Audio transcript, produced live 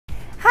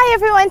Hi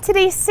everyone,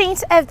 today's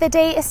saint of the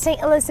day is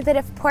Saint Elizabeth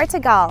of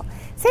Portugal.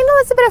 Saint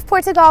Elizabeth of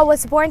Portugal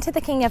was born to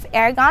the King of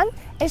Aragon,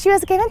 and she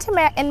was given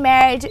in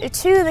marriage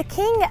to the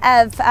King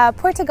of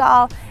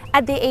Portugal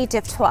at the age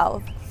of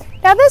 12.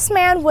 Now this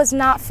man was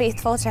not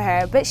faithful to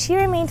her, but she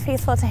remained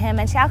faithful to him,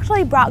 and she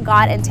actually brought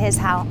God into his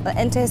house and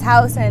into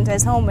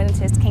his home and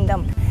into his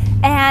kingdom.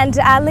 And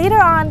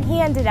later on, he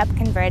ended up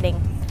converting.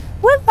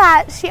 With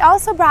that, she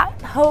also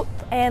brought hope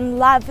and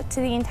love to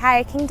the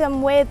entire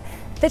kingdom with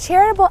the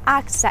charitable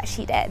acts that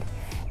she did.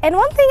 And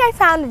one thing I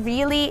found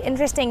really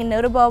interesting and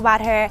notable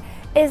about her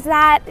is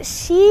that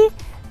she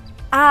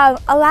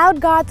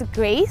allowed God's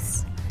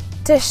grace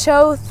to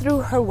show through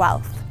her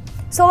wealth.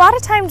 So a lot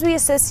of times we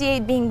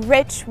associate being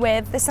rich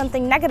with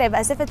something negative,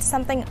 as if it's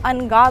something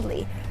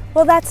ungodly.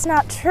 Well, that's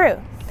not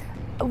true.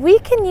 We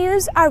can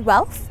use our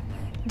wealth,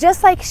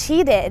 just like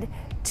she did,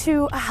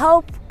 to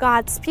help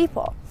God's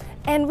people.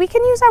 And we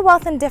can use our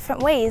wealth in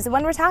different ways.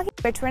 When we're talking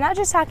rich, we're not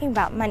just talking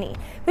about money.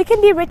 We can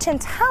be rich in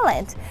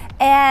talent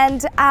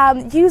and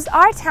use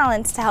our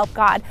talents to help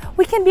God.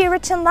 We can be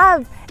rich in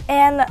love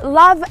and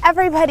love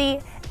everybody,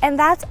 and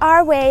that's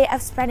our way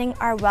of spreading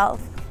our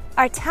wealth,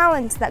 our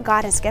talents that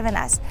God has given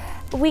us.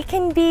 We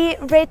can be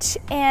rich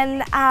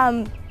in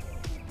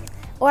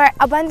or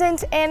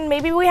abundant in,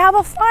 maybe we have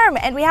a farm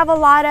and we have a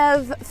lot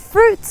of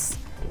fruits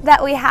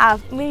that we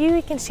have. Maybe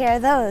we can share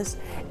those.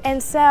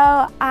 And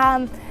so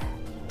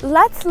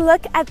let's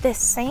look at this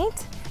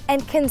saint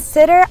and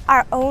consider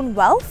our own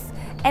wealth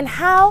and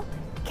how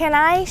can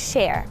I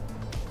share?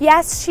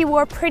 Yes, she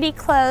wore pretty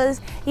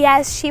clothes.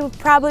 Yes, she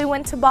probably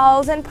went to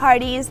balls and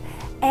parties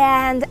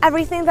and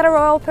everything that a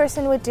royal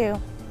person would do.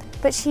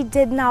 But she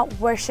did not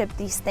worship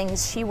these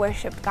things. She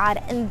worshiped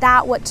God, and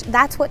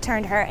that's what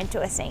turned her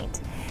into a saint.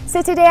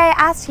 So today I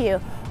ask you,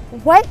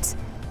 what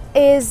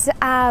is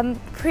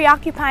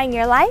preoccupying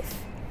your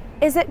life?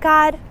 Is it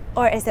God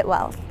or is it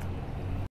wealth?